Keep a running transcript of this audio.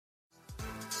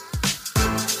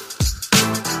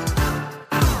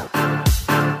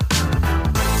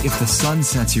the sun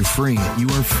sets you free, you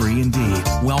are free indeed.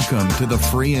 Welcome to the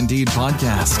Free Indeed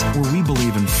podcast, where we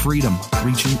believe in freedom,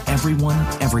 reaching everyone,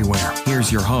 everywhere.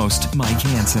 Here's your host, Mike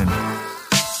Hansen.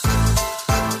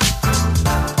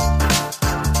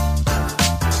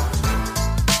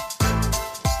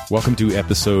 Welcome to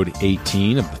episode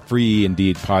 18 of the Free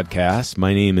Indeed podcast.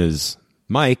 My name is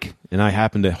Mike, and I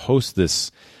happen to host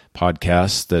this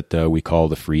podcast that we call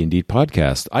the Free Indeed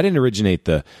podcast. I didn't originate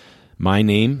my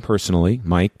name personally,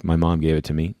 Mike. My mom gave it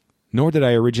to me. Nor did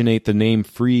I originate the name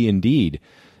Free Indeed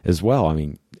as well. I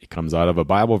mean, it comes out of a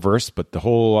Bible verse, but the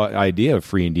whole idea of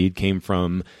Free Indeed came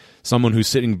from someone who's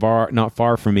sitting not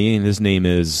far from me, and his name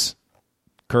is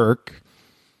Kirk.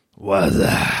 What's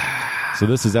that? So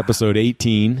this is episode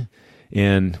 18,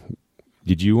 and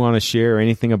did you want to share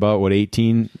anything about what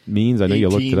 18 means? I know you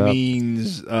looked it up. 18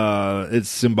 means it's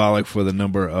symbolic for the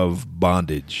number of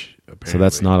bondage. Apparently. So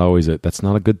that's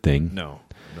not a good thing. No.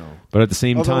 But at the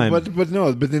same time, but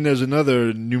then there's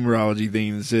another numerology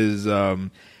thing that says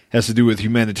has to do with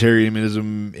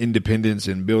humanitarianism, independence,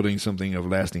 and building something of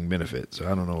lasting benefit. So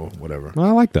I don't know, whatever. Well,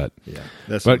 I like that. Yeah,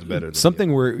 that sounds better.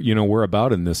 Something we're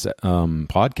about in this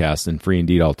podcast and Free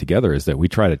Indeed altogether is that we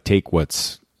try to take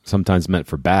what's sometimes meant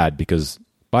for bad, because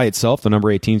by itself the number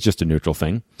 18 is just a neutral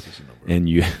thing, and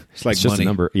it's like just money. a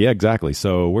number. Yeah, exactly.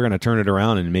 So we're going to turn it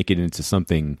around and make it into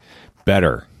something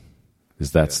better,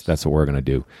 because that's what we're going to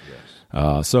do.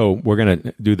 Yes. So we're going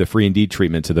to do the Free Indeed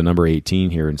treatment to the number 18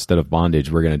 here instead of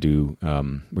bondage. We're going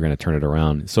to turn it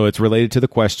around. So it's related to the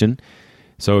question.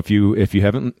 So if you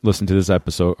haven't listened to this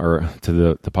episode or to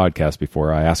the podcast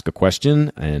before, I ask a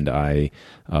question and I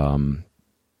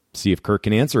see if Kirk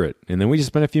can answer it, and then we just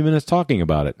spend a few minutes talking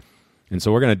about it. And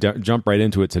so we're going to jump right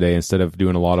into it today instead of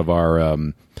doing a lot of our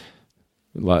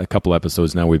a couple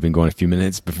episodes now. We've been going a few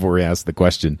minutes before we ask the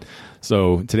question.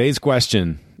 So today's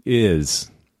question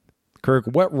is, Kirk,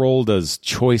 what role does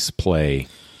choice play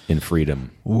in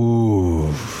freedom?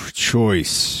 Ooh,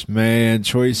 choice, man.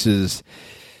 Choice is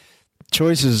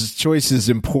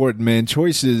important, man.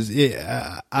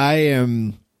 I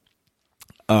am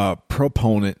a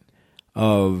proponent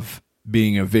of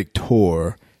being a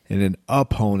victor and an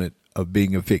opponent of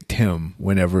being a victim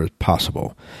whenever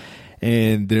possible.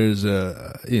 And there's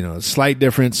a slight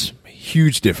difference,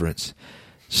 huge difference.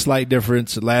 Slight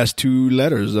difference, the last two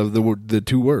letters of the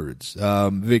two words.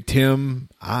 Victim,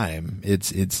 I'm.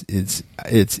 It's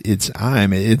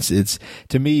I'm. It's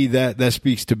to me that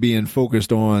speaks to being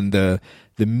focused on the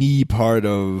me part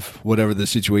of whatever the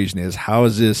situation is. How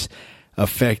is this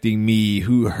affecting me?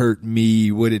 Who hurt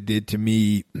me? What it did to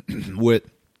me? What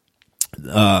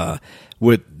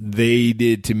they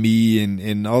did to me,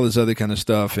 and all this other kind of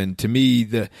stuff. And to me,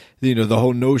 the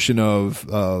whole notion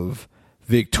of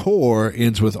victor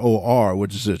ends with OR,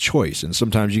 which is a choice. And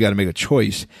sometimes you got to make a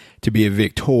choice to be a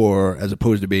victor as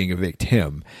opposed to being a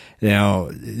victim. Now,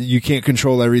 you can't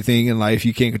control everything in life.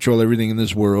 You can't control everything in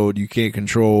this world. You can't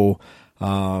control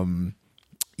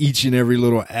each and every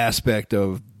little aspect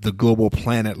of the global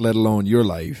planet, let alone your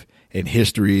life and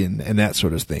history and that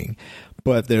sort of thing.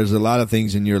 But there's a lot of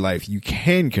things in your life you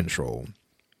can control.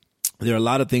 There are a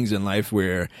lot of things in life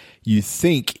where you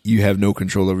think you have no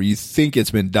control over. You think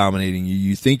it's been dominating you.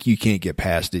 You think you can't get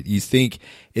past it. You think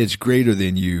it's greater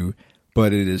than you,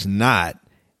 but it is not.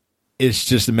 It's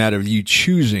just a matter of you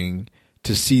choosing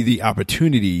to see the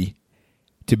opportunity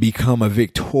to become a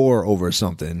victor over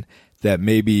something that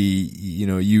maybe,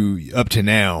 you up to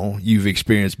now you've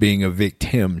experienced being a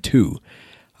victim too.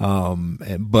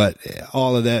 But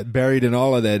all of that, buried in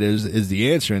all of that is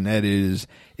the answer, and that is,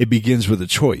 it begins with a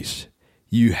choice.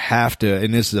 You have to,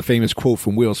 and this is a famous quote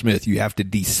from Will Smith, you have to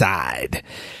decide.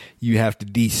 You have to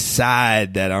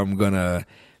decide that I'm going to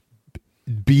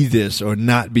be this or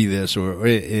not be this or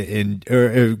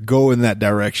go in that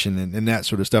direction and that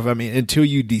sort of stuff. I mean, until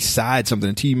you decide something,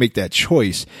 until you make that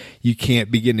choice, you can't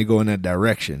begin to go in that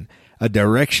direction. A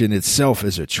direction itself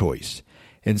is a choice.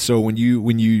 And so when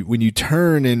you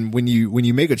turn and when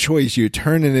you make a choice, you're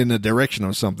turning in the direction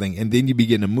of something, and then you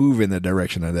begin to move in the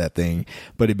direction of that thing.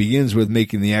 But it begins with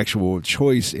making the actual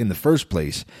choice in the first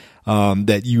place,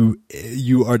 that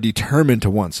you are determined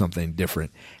to want something different.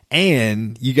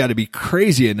 And you got to be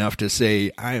crazy enough to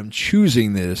say, I am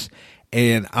choosing this,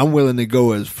 and I'm willing to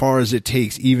go as far as it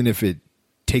takes, even if it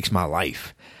takes my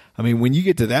life. I mean, when you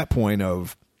get to that point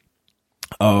of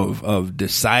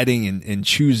deciding and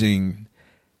choosing,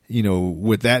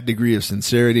 with that degree of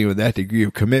sincerity, with that degree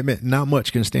of commitment, not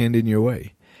much can stand in your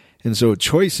way. And so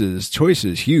choice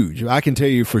is huge. I can tell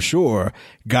you for sure,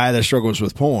 guy that struggles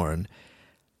with porn,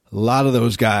 a lot of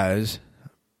those guys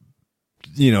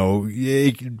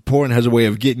porn has a way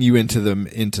of getting you into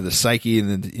the psyche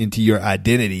and into your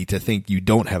identity to think you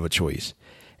don't have a choice.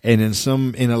 And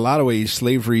in a lot of ways,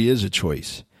 slavery is a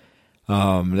choice.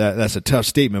 That's a tough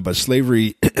statement, but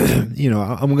slavery, I'm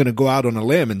going to go out on a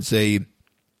limb and say,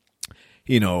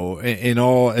 in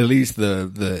all, at least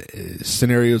the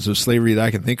scenarios of slavery that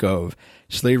I can think of,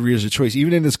 slavery is a choice.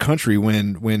 Even in this country,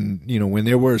 when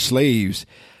there were slaves,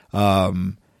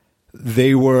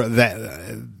 they were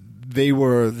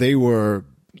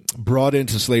brought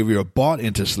into slavery or bought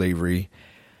into slavery.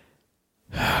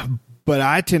 But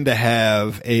I tend to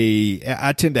have a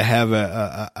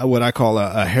what I call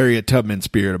a Harriet Tubman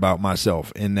spirit about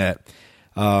myself, in that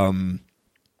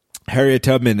Harriet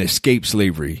Tubman escaped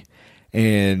slavery,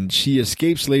 and she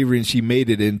escaped slavery and she made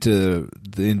it into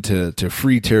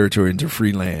free territory, into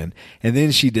free land. And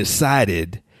then she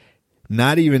decided,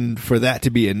 not even for that to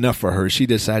be enough for her, she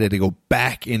decided to go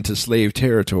back into slave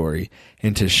territory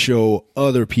and to show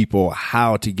other people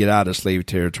how to get out of slave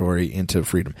territory into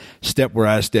freedom. Step where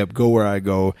I step, go where I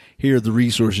go. Here are the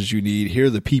resources you need. Here are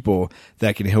the people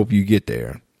that can help you get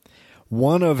there.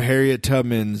 One of Harriet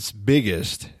Tubman's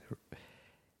biggest,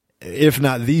 if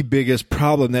not the biggest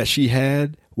problem that she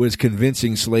had, was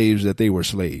convincing slaves that they were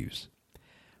slaves.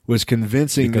 Was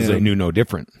convincing because them, they knew no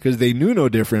different. Because they knew no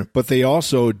different, but they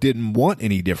also didn't want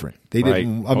any different. They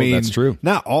didn't. I mean, that's true.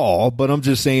 Not all, but I'm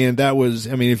just saying that was.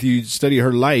 I mean, if you study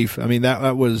her life, I mean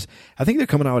that was. I think they're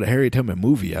coming out with a Harriet Tubman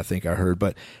movie. I think I heard,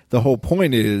 but the whole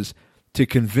point is to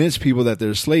convince people that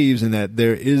they're slaves and that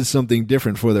there is something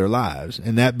different for their lives,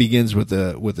 and that begins with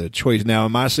a choice. Now,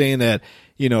 am I saying that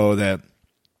that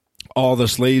all the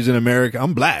slaves in America,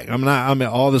 I'm black. I'm not, I mean,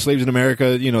 all the slaves in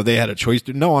America, they had a choice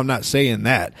to, no, I'm not saying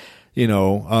that,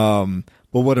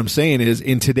 but what I'm saying is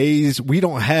in today's, we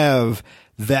don't have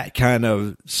that kind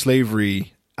of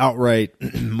slavery outright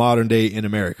modern day in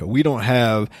America. We don't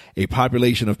have a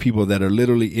population of people that are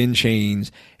literally in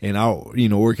chains and out,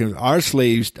 working. Our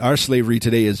slavery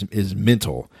today is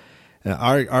mental.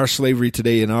 Our slavery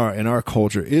today in our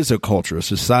culture is a culture of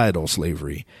societal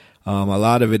slavery. A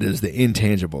lot of it is the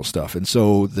intangible stuff. And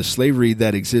so the slavery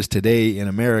that exists today in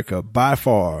America by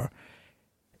far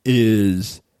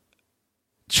is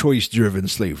choice-driven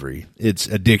slavery. It's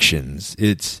addictions.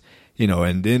 It's,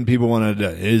 and then people want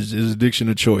to, is addiction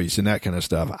a choice and that kind of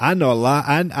stuff. I know a lot.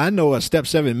 I know a Step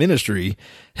 7 ministry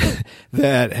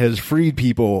that has freed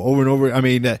people over and over. I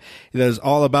mean, that is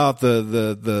all about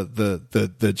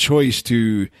the choice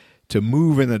to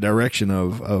move in the direction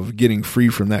of getting free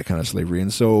from that kind of slavery.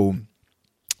 And so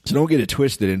don't get it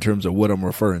twisted in terms of what I'm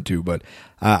referring to, but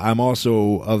I'm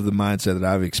also of the mindset that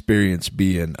I've experienced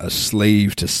being a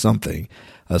slave to something,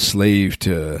 a slave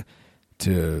to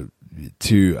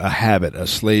a habit, a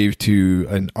slave to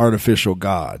an artificial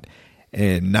God,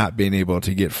 and not being able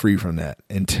to get free from that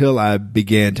until I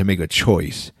began to make a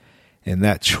choice. And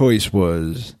that choice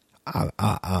was,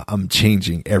 I'm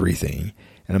changing everything.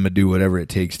 And I'm going to do whatever it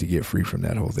takes to get free from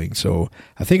that whole thing. So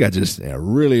I think I just a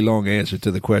really long answer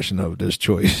to the question of this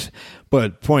choice.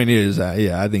 But point is,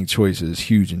 I think choice is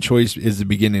huge. And choice is the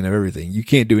beginning of everything. You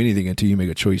can't do anything until you make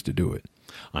a choice to do it.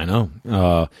 I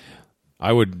know.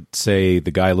 I would say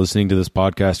the guy listening to this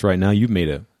podcast right now, you've made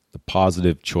the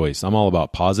positive choice. I'm all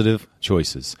about positive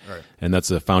choices. Right. And that's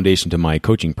a foundation to my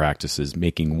coaching practices,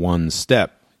 making one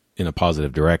step in a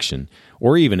positive direction,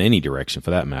 or even any direction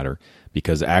for that matter,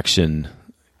 because action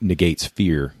negates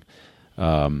fear.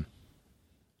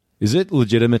 Is it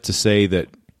legitimate to say that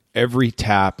every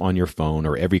tap on your phone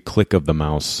or every click of the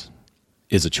mouse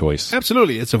is a choice?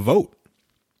 Absolutely. It's a vote.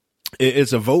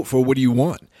 It's a vote for what do you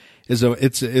want. It's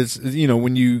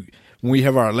when we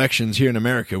have our elections here in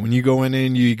America, when you go in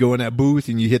and you go in that booth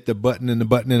and you hit the button and the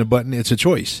button and the button, it's a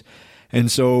choice. And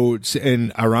so,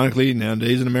 and ironically,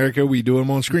 nowadays in America, we do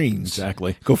them on screens.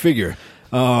 Exactly. Go figure.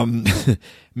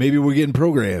 Maybe we're getting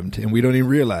programmed and we don't even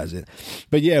realize it.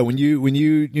 But yeah, when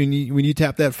you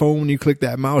tap that phone, when you click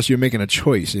that mouse, you're making a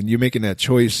choice, and you're making that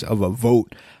choice of a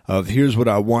vote of here's what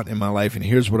I want in my life, and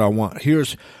here's what I want.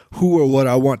 Here's who or what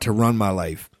I want to run my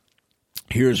life.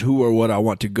 Here's who or what I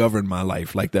want to govern my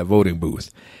life, like that voting booth.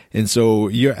 And so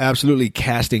you're absolutely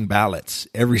casting ballots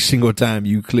every single time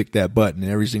you click that button,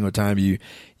 every single time you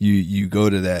go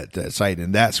to that site,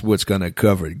 and that's what's going to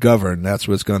govern. That's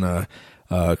what's going to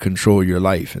control your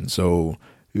life. And so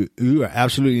you are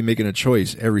absolutely making a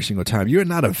choice every single time. You're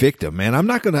not a victim, man. I'm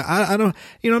not gonna,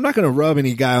 I'm not gonna rub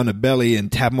any guy on the belly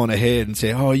and tap him on the head and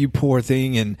say, "Oh, you poor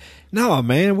thing." And no,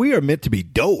 man, we are meant to be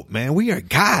dope, man. We are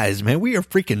guys, man. We are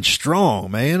freaking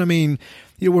strong, man. I mean,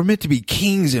 we're meant to be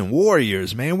kings and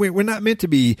warriors, man. We're not meant to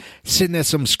be sitting at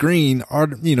some screen,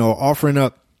 offering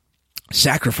up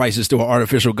sacrifices to an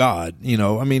artificial god.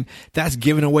 I mean, that's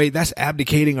giving away, that's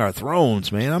abdicating our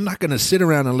thrones, man. I'm not going to sit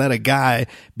around and let a guy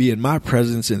be in my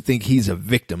presence and think he's a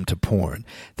victim to porn.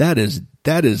 That is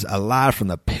a lie from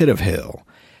the pit of hell.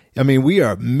 I mean, we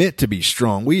are meant to be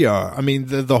strong.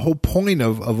 The whole point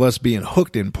of us being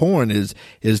hooked in porn is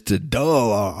to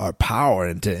dull our power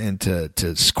and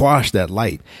to squash that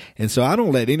light. And so I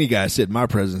don't let any guy sit in my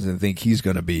presence and think he's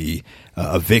going to be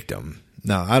a victim.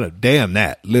 No, damn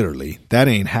that, literally. That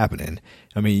ain't happening.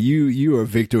 I mean, you are a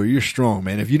victor. You're strong,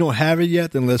 man. If you don't have it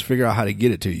yet, then let's figure out how to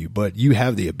get it to you. But you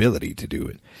have the ability to do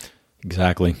it.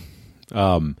 Exactly.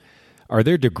 Are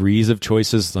there degrees of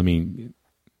choices? I mean,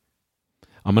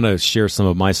 I'm going to share some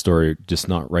of my story, just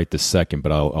not right this second,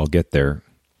 but I'll get there.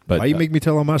 But why you make me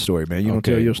tell all my story, man? You don't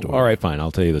tell your story. All right, fine.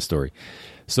 I'll tell you the story.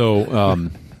 So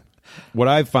what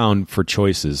I've found for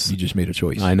choices... You just made a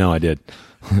choice. I know, I did.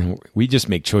 We just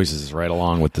make choices right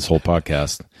along with this whole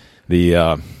podcast.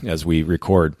 As we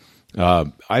record,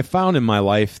 I found in my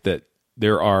life that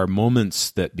there are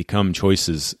moments that become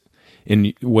choices.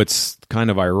 And what's kind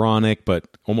of ironic, but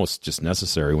almost just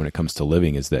necessary when it comes to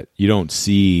living, is that you don't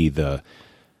see the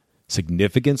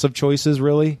significance of choices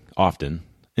really often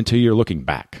until you're looking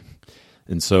back.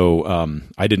 And so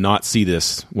I did not see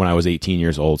this when I was 18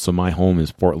 years old. So my home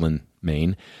is Portland,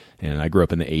 Maine. And I grew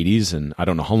up in the 80s, and I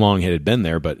don't know how long it had been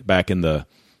there, but back in the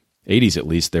 80s at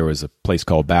least, there was a place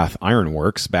called Bath Iron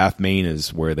Works. Bath, Maine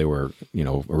is where they were,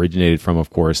 originated from,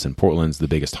 of course, and Portland's the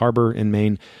biggest harbor in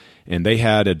Maine. And they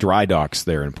had a dry docks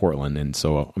there in Portland. And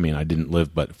so, I mean, I didn't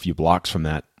live but a few blocks from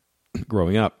that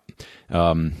growing up.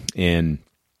 And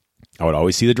I would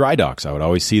always see the dry docks. I would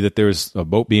always see that there's a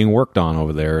boat being worked on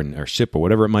over there, or ship, or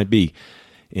whatever it might be.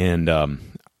 And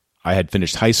I had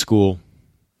finished high school,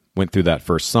 went through that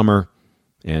first summer,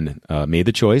 and made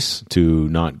the choice to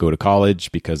not go to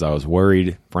college because I was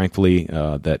worried, frankly,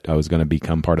 that I was going to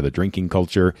become part of the drinking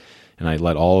culture, and I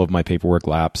let all of my paperwork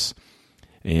lapse.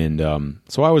 And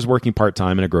so I was working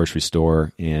part-time in a grocery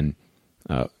store, and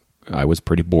I was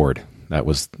pretty bored. That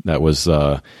was.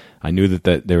 I knew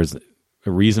that there was a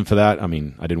reason for that. I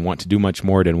mean, I didn't want to do much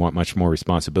more. Didn't want much more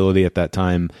responsibility at that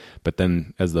time. But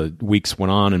then, as the weeks went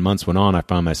on and months went on, I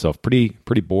found myself pretty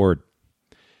bored.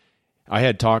 I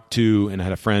had talked to, and I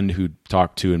had a friend who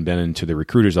talked to and been into the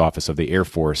recruiter's office of the Air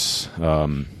Force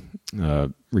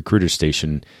recruiter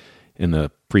station in the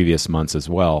previous months as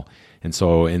well. And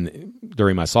so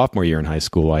during my sophomore year in high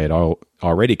school, I had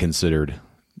already considered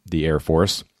the Air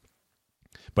Force,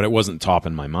 but it wasn't top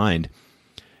in my mind.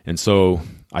 And so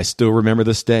I still remember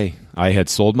this day. I had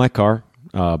sold my car,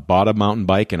 bought a mountain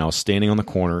bike, and I was standing on the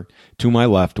corner. To my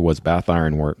left was Bath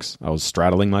Iron Works. I was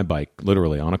straddling my bike,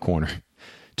 literally on a corner.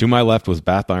 To my left was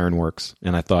Bath Iron Works,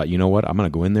 and I thought, you know what? I'm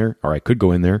going to go in there, or I could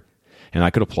go in there, and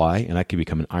I could apply, and I could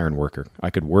become an iron worker.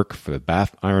 I could work for the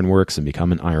Bath Iron Works and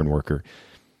become an iron worker.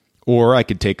 Or I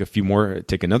could take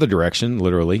another direction,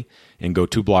 literally, and go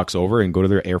 2 blocks over and go to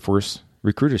their Air Force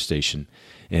recruiter station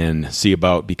and see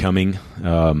about becoming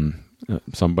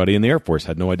somebody in the Air Force.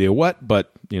 Had no idea what,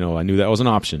 but I knew that was an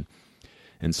option.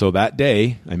 And so that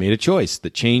day, I made a choice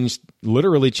that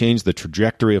literally changed the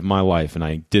trajectory of my life, and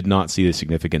I did not see the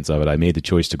significance of it. I made the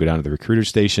choice to go down to the recruiter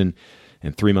station,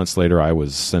 and 3 months later, I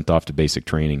was sent off to basic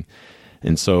training.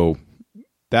 And so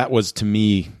that was, to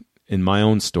me, in my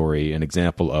own story, an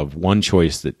example of one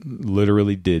choice that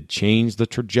literally did change the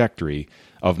trajectory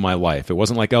of my life. It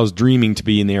wasn't like I was dreaming to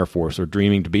be in the Air Force or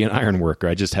dreaming to be an iron worker.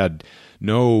 I just had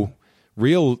no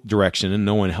real direction and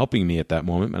no one helping me at that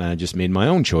moment, and I just made my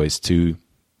own choice to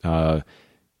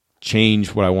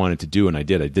change what I wanted to do, and I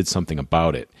did. I did something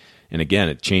about it. And again,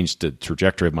 it changed the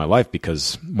trajectory of my life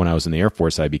because when I was in the Air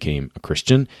Force, I became a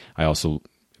Christian. I also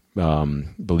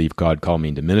believe God called me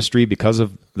into ministry because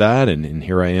of that, and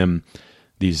here I am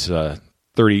these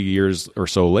 30 years or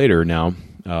so later now,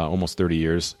 almost 30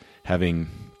 years, having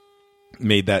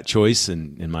made that choice,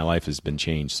 and my life has been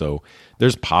changed. So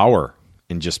there's power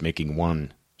in just making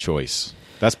one choice.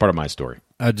 That's part of my story.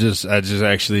 I just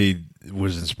actually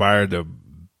was inspired to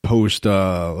post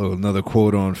another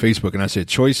quote on Facebook, and I said,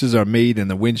 "Choices are made in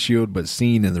the windshield, but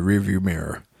seen in the rearview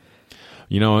mirror."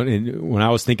 When I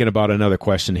was thinking about another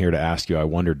question here to ask you, I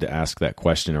wondered to ask that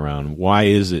question around why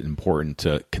is it important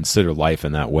to consider life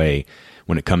in that way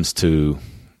when it comes to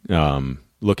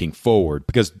looking forward?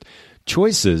 Because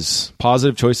choices,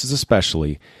 positive choices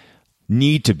especially,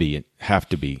 have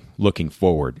to be looking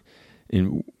forward.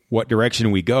 In what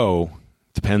direction we go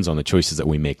depends on the choices that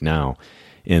we make now.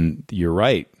 And you're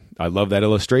right. I love that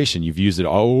illustration. You've used it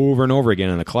over and over again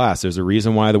in the class. There's a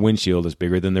reason why the windshield is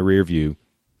bigger than the rear view.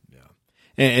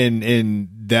 And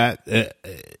that,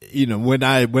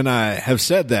 when I have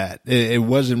said that, it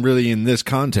wasn't really in this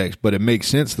context, but it makes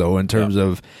sense though, in terms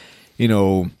of,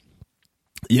 I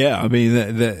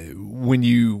mean, when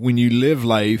you live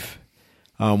life,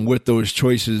 with those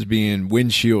choices being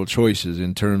windshield choices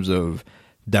in terms of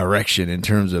direction, in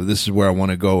terms of this is where I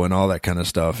want to go and all that kind of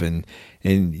stuff. And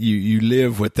you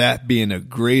live with that being a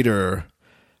greater,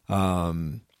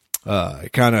 kind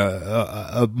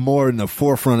of more in the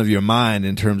forefront of your mind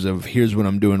in terms of here's what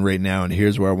I'm doing right now and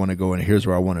here's where I want to go and here's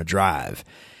where I want to drive.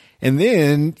 And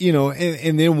then,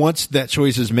 and then once that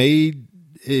choice is made,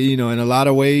 in a lot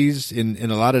of ways,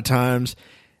 in a lot of times,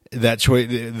 that choice,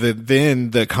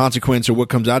 then the consequence of what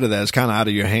comes out of that is kind of out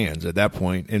of your hands at that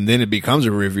point. And then it becomes a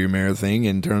rearview mirror thing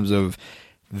in terms of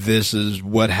this is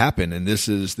what happened and this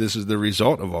is the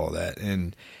result of all that.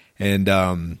 And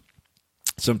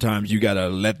sometimes you got to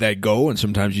let that go, and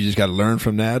sometimes you just got to learn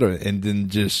from that, and then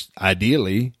just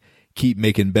ideally keep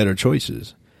making better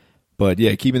choices. But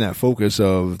yeah, keeping that focus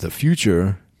of the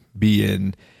future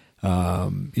being,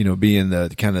 being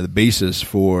the kind of the basis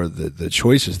for the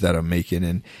choices that I'm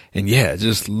making, and yeah,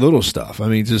 just little stuff. I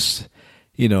mean, just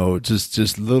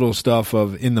little stuff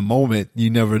of in the moment.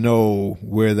 You never know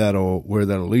where that'll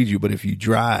lead you. But if you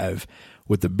drive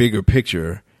with the bigger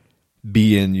picture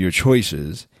being your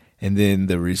choices, and then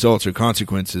the results or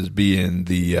consequences being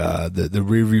the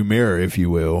rearview mirror, if you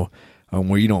will,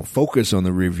 where you don't focus on the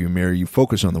rearview mirror, you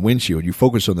focus on the windshield, you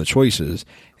focus on the choices,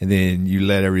 and then you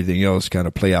let everything else kind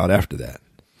of play out after that.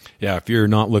 Yeah, if you're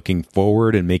not looking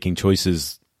forward and making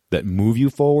choices that move you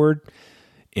forward,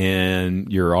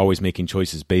 and you're always making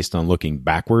choices based on looking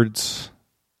backwards,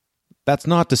 that's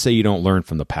not to say you don't learn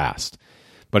from the past.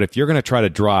 But if you're going to try to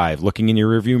drive looking in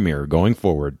your rearview mirror going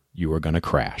forward, you are going to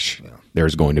crash. Yeah.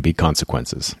 There's going to be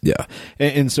consequences. Yeah.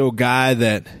 And so guy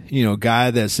that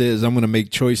says I'm going to make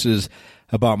choices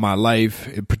about my life,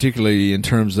 particularly in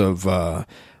terms of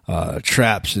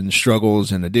traps and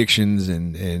struggles and addictions,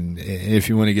 and if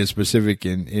you want to get specific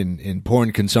in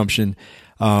porn consumption,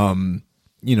 what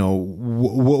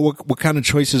kind of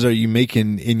choices are you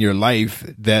making in your life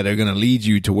that are going to lead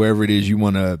you to wherever it is you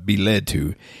want to be led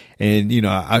to? And,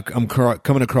 I'm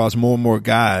coming across more and more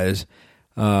guys,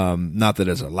 not that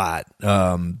it's a lot,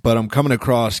 but I'm coming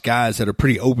across guys that are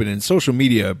pretty open, and social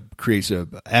media creates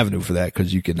an avenue for that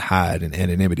because you can hide in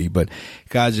anonymity. But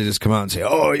guys that just come out and say,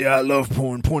 oh yeah, I love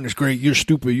porn. Porn is great. You're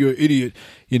stupid. You're an idiot.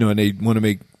 And they want to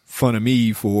make fun of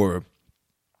me for,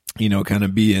 kind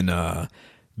of being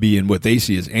what they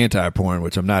see as anti-porn,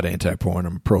 which I'm not anti-porn.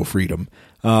 I'm pro-freedom.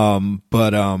 And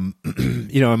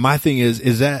my thing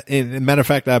is that, and matter of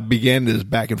fact, I began this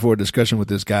back and forth discussion with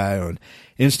this guy on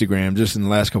Instagram just in the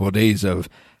last couple of days of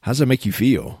how does that make you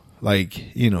feel? Like,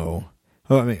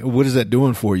 what is that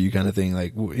doing for you kind of thing?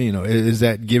 Like, is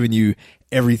that giving you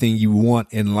everything you want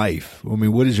in life? I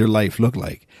mean, what does your life look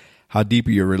like? How deep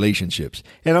are your relationships?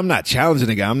 And I'm not challenging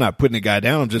the guy. I'm not putting the guy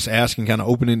down. I'm just asking kind of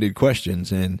open-ended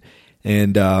questions. And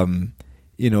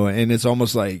it's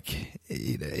almost like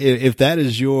if that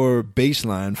is your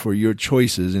baseline for your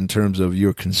choices in terms of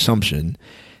your consumption,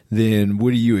 then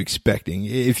what are you expecting?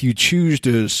 If you choose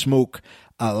to smoke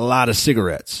a lot of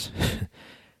cigarettes,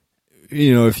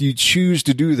 if you choose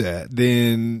to do that,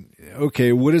 then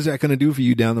okay, what is that going to do for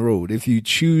you down the road? If you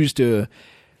choose to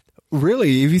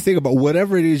really, if you think about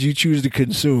whatever it is you choose to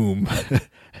consume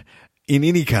in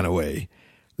any kind of way,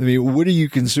 I mean, what are you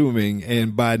consuming?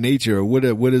 And by nature, what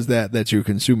is that you're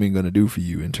consuming going to do for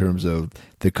you in terms of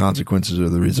the consequences or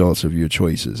the results of your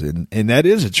choices? And that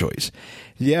is a choice.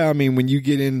 Yeah, I mean, when you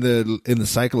get in the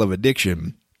cycle of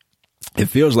addiction, it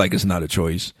feels like it's not a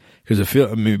choice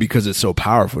because it's so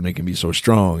powerful and it can be so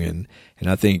strong. And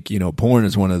I think, porn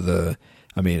is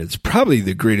it's probably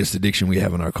the greatest addiction we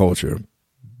have in our culture.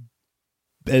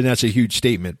 And that's a huge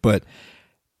statement, but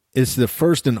it's the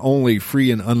first and only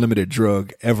free and unlimited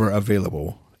drug ever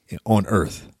available on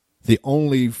Earth. The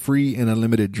only free and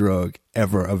unlimited drug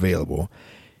ever available.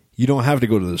 You don't have to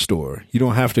go to the store. You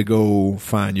don't have to go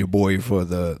find your boy for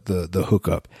the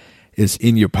hookup. It's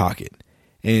in your pocket.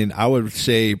 And I would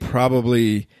say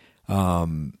probably, there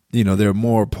are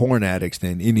more porn addicts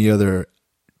than any other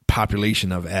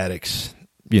population of addicts,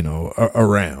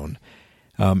 around.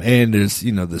 And there's,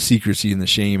 the secrecy and the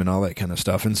shame and all that kind of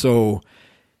stuff. And so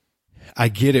I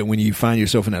get it when you find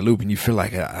yourself in that loop and you feel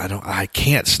like I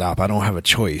can't stop. I don't have a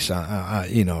choice.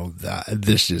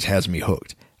 This just has me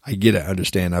hooked. I get it. I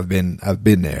understand. I've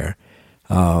been there.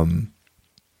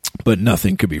 But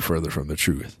nothing could be further from the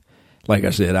truth. Like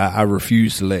I said, I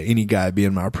refuse to let any guy be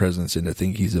in my presence and to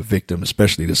think he's a victim,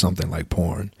 especially to something like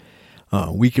porn.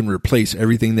 We can replace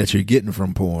everything that you're getting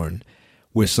from porn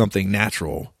with something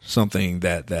natural, something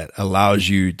that allows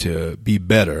you to be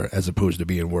better as opposed to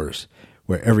being worse,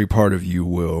 where every part of you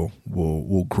will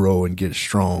grow and get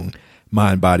strong,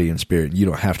 mind, body, and spirit. You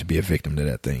don't have to be a victim to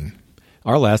that thing.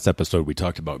 Our last episode, we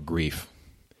talked about grief,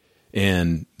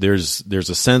 and there's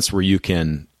a sense where you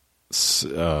can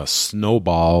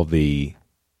snowball the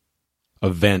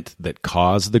event that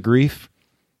caused the grief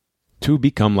to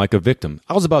become like a victim.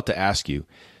 I was about to ask you,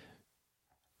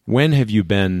 when have you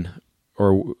been,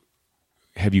 or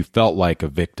have you felt like a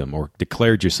victim or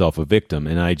declared yourself a victim?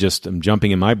 And I'm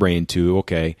jumping in my brain to,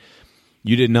 okay,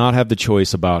 you did not have the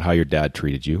choice about how your dad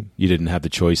treated you. You didn't have the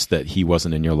choice that he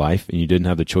wasn't in your life, and you didn't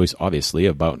have the choice, obviously,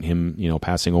 about him,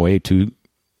 passing away too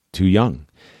young.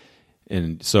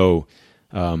 And so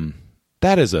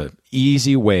that is a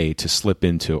easy way to slip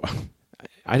into,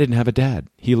 I didn't have a dad.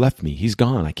 He left me. He's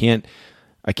gone. I can't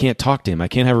talk to him. I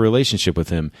can't have a relationship with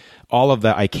him. All of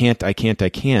that, I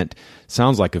can't,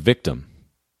 sounds like a victim.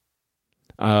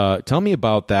 Tell me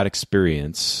about that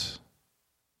experience,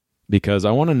 because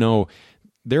I want to know,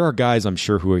 there are guys I'm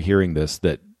sure who are hearing this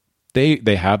that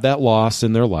they have that loss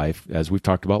in their life, as we've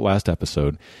talked about last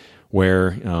episode,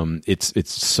 where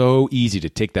it's so easy to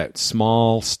take that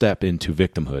small step into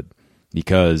victimhood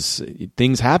because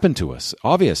things happen to us,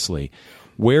 obviously.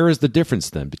 Where is the difference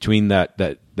then between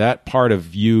that part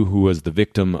of you who was the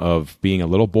victim of being a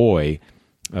little boy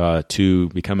to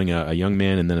becoming a young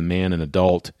man, and then a man, an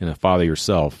adult, and a father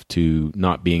yourself, to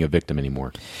not being a victim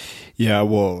anymore? Yeah,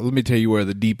 well, let me tell you where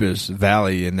the deepest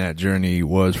valley in that journey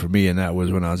was for me, and that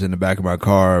was when I was in the back of my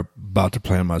car about to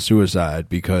plan my suicide,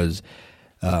 because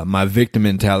my victim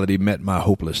mentality met my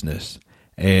hopelessness,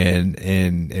 and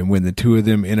when the two of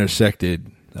them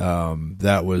intersected,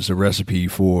 that was a recipe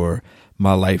for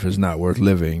my life is not worth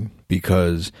living,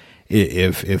 because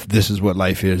if this is what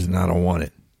life is, then I don't want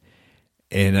it.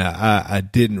 And I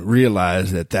didn't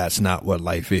realize that that's not what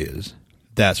life is.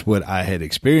 That's what I had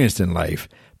experienced in life,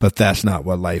 but that's not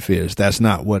what life is. That's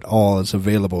not what all is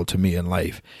available to me in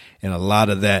life. And a lot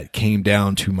of that came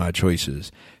down to my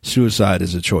choices. Suicide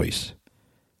is a choice.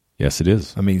 Yes, it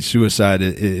is. I mean, suicide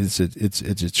it's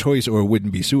a choice, or it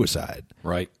wouldn't be suicide.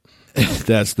 Right.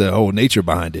 That's the whole nature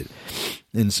behind it.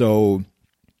 And so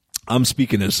I'm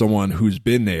speaking as someone who's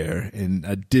been there, and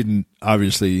I didn't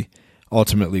obviously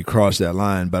ultimately cross that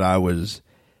line, but I was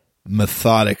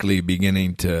methodically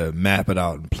beginning to map it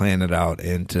out and plan it out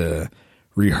and to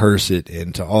rehearse it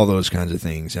and to all those kinds of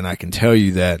things. And I can tell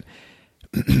you that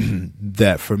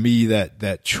that for me,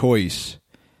 that choice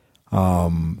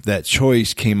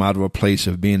came out of a place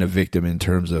of being a victim, in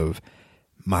terms of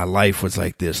my life was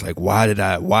like this. Like, why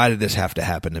did this have to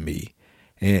happen to me?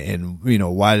 And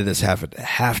why did this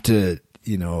have to,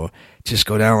 just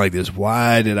go down like this?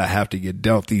 Why did I have to get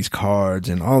dealt these cards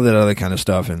and all that other kind of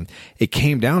stuff? And it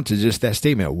came down to just that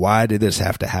statement. Why did this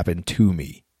have to happen to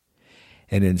me?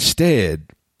 And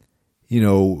instead,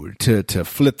 to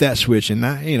flip that switch, and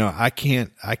I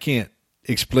can't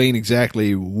explain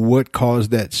exactly what caused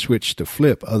that switch to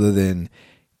flip, other than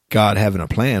God having a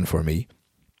plan for me.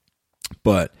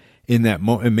 But in that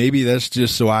moment, and maybe that's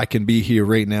just so I can be here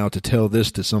right now to tell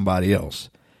this to somebody else.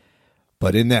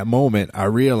 But in that moment, I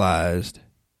realized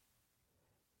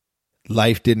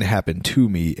life didn't happen to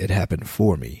me, it happened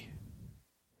for me.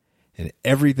 And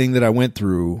everything that I went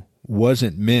through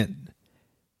wasn't meant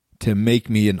to make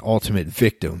me an ultimate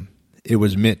victim. It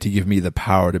was meant to give me the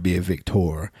power to be a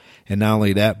victor. And not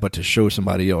only that, but to show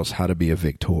somebody else how to be a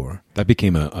victor. That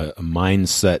became a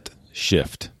mindset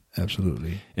shift.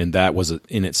 Absolutely. And that was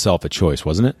in itself a choice,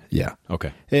 wasn't it? Yeah.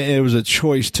 Okay. It was a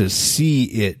choice to see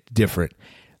it different.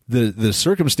 The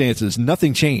circumstances,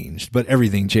 nothing changed, but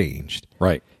everything changed.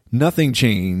 Right. Nothing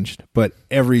changed, but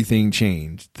everything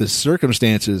changed. The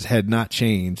circumstances had not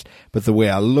changed, but the way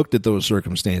I looked at those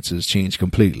circumstances changed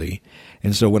completely.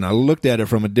 And so when I looked at it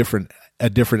from a different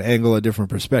angle, a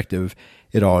different perspective,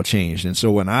 it all changed. And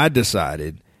so when I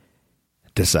decided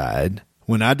at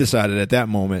that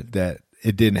moment that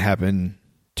it didn't happen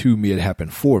to me, it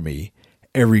happened for me,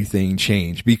 everything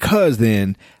changed, because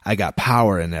then I got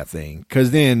power in that thing,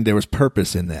 because then there was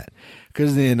purpose in that,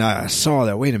 because then I saw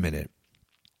that, wait a minute,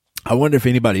 I wonder if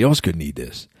anybody else could need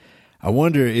this. I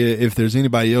wonder if there's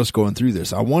anybody else going through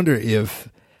this. I wonder if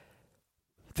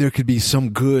there could be some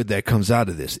good that comes out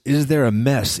of this. Is there a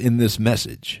mess in this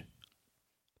message?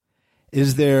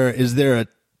 Is there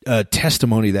a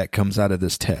testimony that comes out of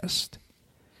this test?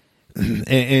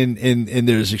 And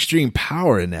there's extreme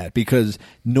power in that, because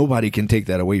nobody can take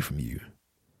that away from you.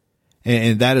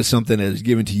 And that is something that is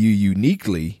given to you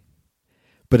uniquely,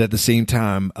 but at the same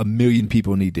time, a million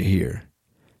people need to hear.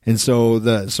 And so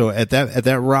at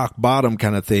that rock bottom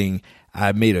kind of thing,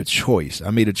 I made a choice.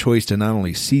 I made a choice to not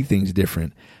only see things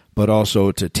different, but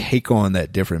also to take on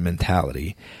that different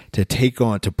mentality, to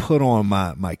put on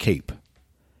my cape.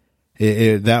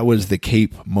 That was the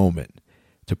cape moment,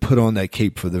 to put on that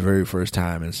cape for the very first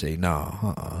time and say,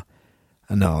 no,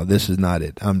 this is not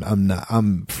it. I'm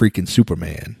freaking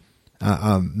Superman.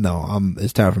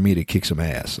 It's time for me to kick some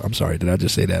ass. I'm sorry, did I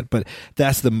just say that? But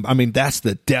that's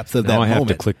the depth of that moment. I have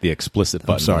to click the explicit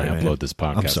button when I upload this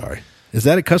podcast. I'm sorry. Is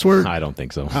that a cuss word? I don't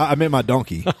think so. I meant my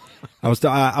donkey. There was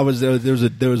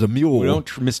a mule. We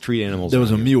don't mistreat animals. There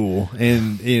was a mule,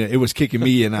 and it was kicking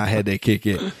me, and I had to kick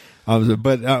it.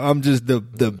 I'm just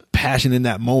the passion in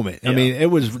that moment. Yeah. I mean,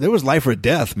 there was life or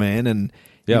death, man, and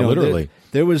literally.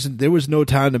 There was no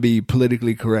time to be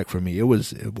politically correct for me. It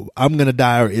was I'm gonna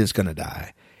die or it's gonna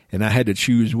die, and I had to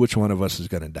choose which one of us is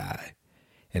gonna die.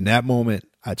 In that moment,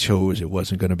 I chose it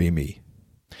wasn't gonna be me.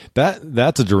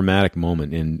 That's a dramatic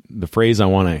moment, and the phrase I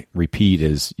want to repeat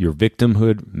is your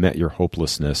victimhood met your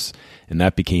hopelessness, and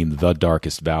that became the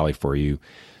darkest valley for you.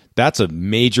 That's a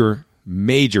major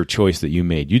choice that you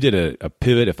made. You did a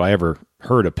pivot, if I ever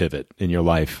heard a pivot in your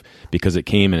life, because it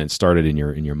came and it started in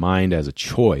your mind as a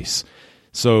choice.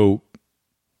 So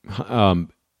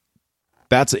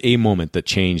that's a moment that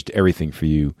changed everything for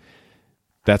you.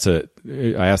 I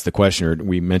asked the question, or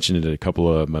we mentioned it a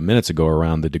couple of minutes ago,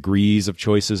 around the degrees of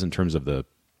choices in terms of the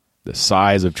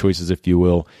size of choices, if you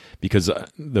will, because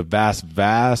the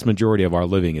vast majority of our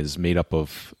living is made up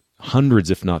of hundreds,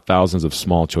 if not thousands, of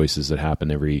small choices that happen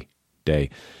every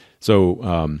day.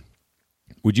 So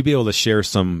would you be able to share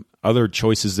some other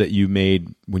choices that you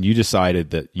made when you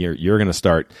decided that you're going to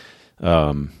start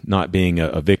not being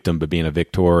a victim, but being a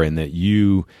victor, and that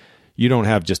you don't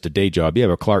have just a day job, you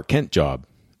have a Clark Kent job,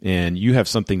 and you have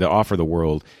something to offer the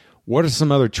world? What are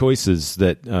some other choices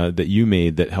that you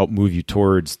made that helped move you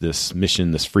towards this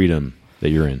mission, this freedom that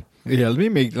you're in? Yeah,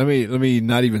 let me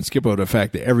not even skip over the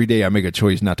fact that every day I make a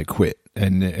choice not to quit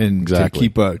and exactly.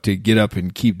 to get up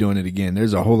and keep doing it again.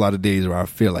 There's a whole lot of days where I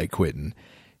feel like quitting.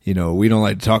 We don't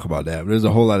like to talk about that, but there's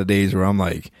a whole lot of days where I'm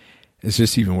like, it's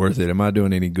just even worth it. Am I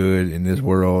doing any good in this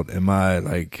world? Am I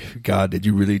like, God, did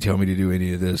you really tell me to do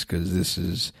any of this? Because this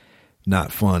is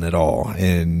not fun at all.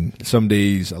 And some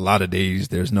days, a lot of days,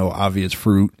 there's no obvious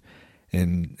fruit,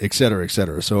 and et cetera, et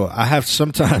cetera. So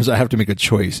sometimes I have to make a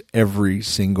choice every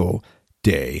single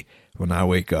day when I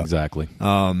wake up. Exactly.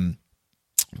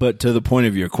 But to the point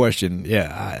of your question,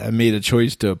 yeah, I made a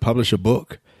choice to publish a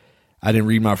book. I didn't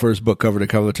read my first book cover to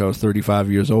cover until I was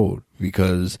 35 years old,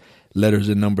 because letters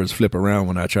and numbers flip around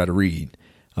when I try to read.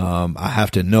 I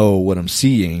have to know what I'm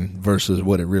seeing versus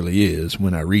what it really is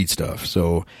when I read stuff.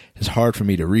 So it's hard for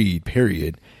me to read,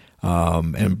 period.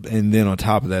 And then on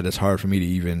top of that, it's hard for me to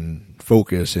even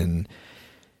focus and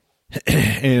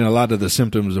a lot of the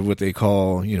symptoms of what they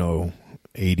call, ADD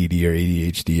or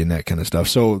ADHD and that kind of stuff.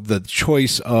 So the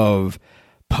choice of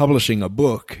publishing a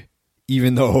book,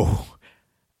 even though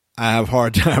I have a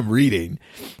hard time reading,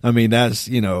 I mean, that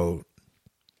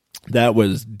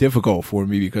was difficult for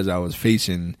me because I was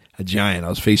facing a giant. I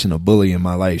was facing a bully in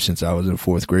my life since I was in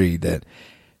fourth grade. That,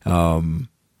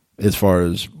 as far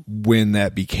as when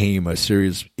that became a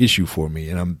serious issue for me,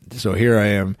 and so here I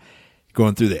am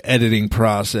going through the editing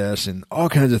process and all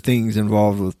kinds of things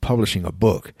involved with publishing a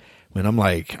book. When I'm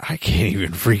like, I can't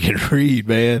even freaking read,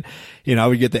 man. I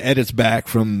would get the edits back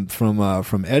from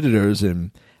editors,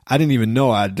 and I didn't even know.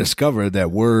 I discovered that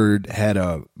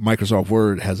Microsoft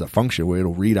Word has a function where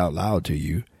it'll read out loud to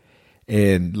you,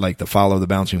 and like the follow the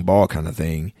bouncing ball kind of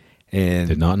thing. And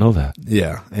did not know that.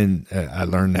 Yeah, and I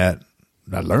learned that.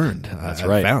 That's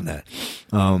right. I found that.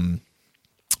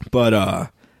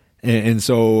 And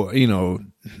so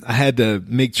I had to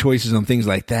make choices on things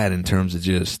like that in terms of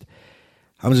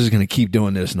I'm just going to keep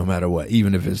doing this no matter what,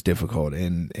 even if it's difficult,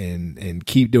 and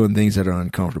keep doing things that are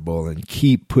uncomfortable, and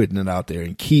keep putting it out there,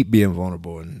 and keep being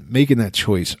vulnerable, and making that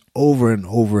choice over and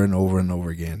over and over and over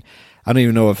again. I don't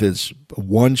even know if it's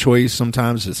one choice.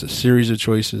 Sometimes it's a series of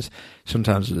choices.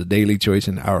 Sometimes it's a daily choice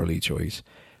and hourly choice.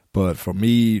 But for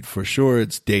me, for sure,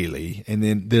 it's daily. And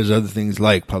then there's other things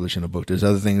like publishing a book. There's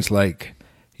other things like,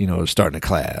 starting a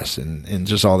class and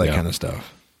just all that kind of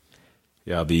stuff.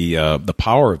 Yeah, the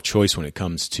power of choice when it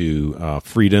comes to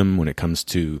freedom, when it comes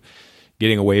to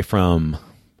getting away from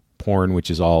porn, which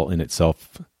is all in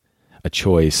itself a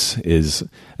choice, it's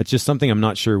just something I'm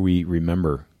not sure we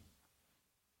remember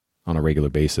on a regular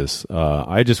basis.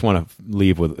 I just want to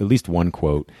leave with at least one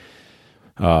quote.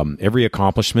 Every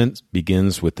accomplishment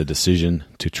begins with the decision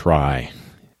to try.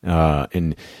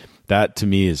 And that to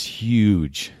me is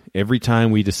huge. Every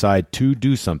time we decide to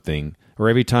do something, or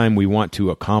every time we want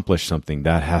to accomplish something,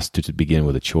 that has to begin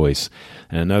with a choice.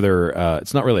 And another,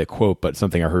 it's not really a quote, but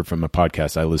something I heard from a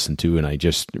podcast I listened to, and I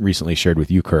just recently shared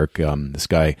with you, Kirk. This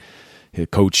guy,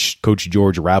 Coach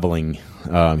George Raveling,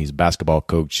 he's a basketball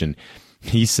coach, and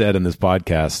he said in this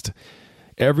podcast,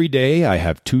 every day I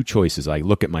have two choices. I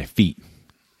look at my feet,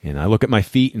 and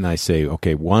I say,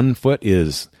 okay, one foot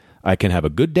is I can have a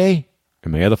good day,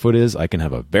 and my other foot is I can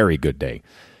have a very good day.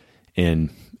 And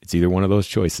it's either one of those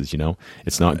choices,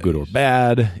 It's not good or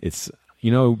bad. It's,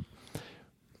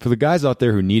 for the guys out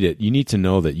there who need it, you need to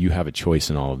know that you have a choice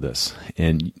in all of this.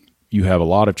 And you have a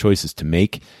lot of choices to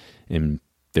make, and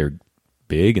they're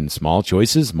big and small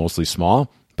choices, mostly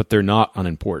small, but they're not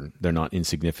unimportant. They're not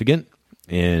insignificant.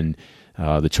 And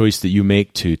the choice that you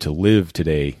make to live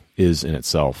today is in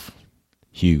itself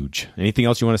huge. Anything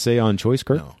else you want to say on choice,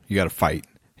 Kurt? No, you got to fight.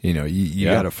 You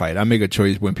got to fight. I make a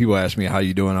choice. When people ask me how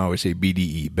you doing, I always say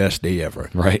BDE, best day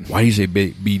ever. Right. Why do you say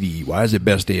BDE? Why is it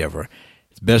best day ever?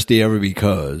 It's best day ever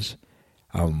because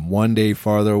I'm one day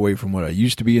farther away from what I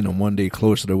used to be, and I'm one day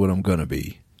closer to what I'm going to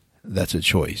be. That's a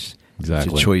choice.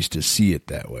 Exactly. It's a choice to see it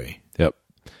that way. Yep.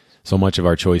 So much of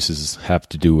our choices have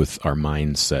to do with our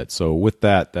mindset. So with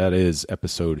that is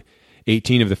episode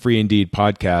 18 of the Free Indeed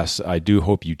podcast. I do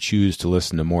hope you choose to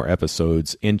listen to more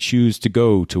episodes and choose to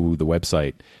go to the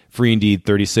website,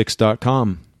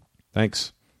 freeindeed36.com.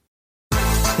 Thanks.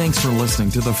 Thanks for listening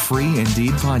to the Free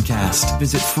Indeed podcast.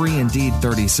 Visit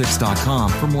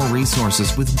freeindeed36.com for more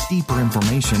resources with deeper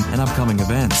information and upcoming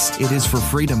events. It is for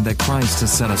freedom that Christ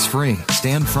has set us free.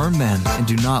 Stand firm then, and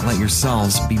do not let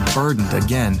yourselves be burdened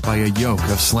again by a yoke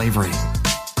of slavery.